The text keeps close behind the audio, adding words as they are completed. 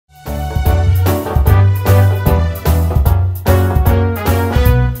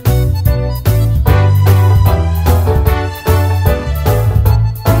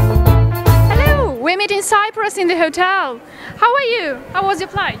us in the hotel. How are you? How was your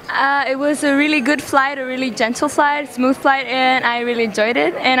flight? It was a really good flight, a really gentle flight, smooth flight, and I really enjoyed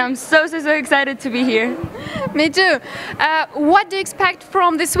it. And I'm so excited to be here. Me too. What do you expect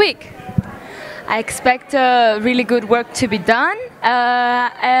from this week? I expect really good work to be done,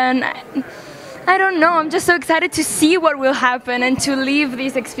 and I don't know, I'm just so excited to see what will happen and to leave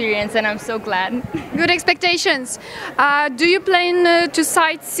this experience, and I'm so glad. Good expectations. Do you plan to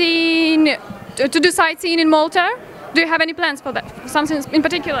do sightseeing in Malta? Do you have any plans for that? Something in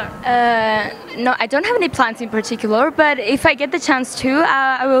particular? No, I don't have any plans in particular, but if I get the chance to,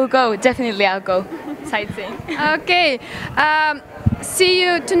 I will go. Definitely I'll go sightseeing. Okay. See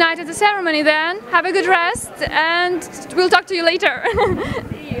you tonight at the ceremony then. Have a good rest and we'll talk to you later.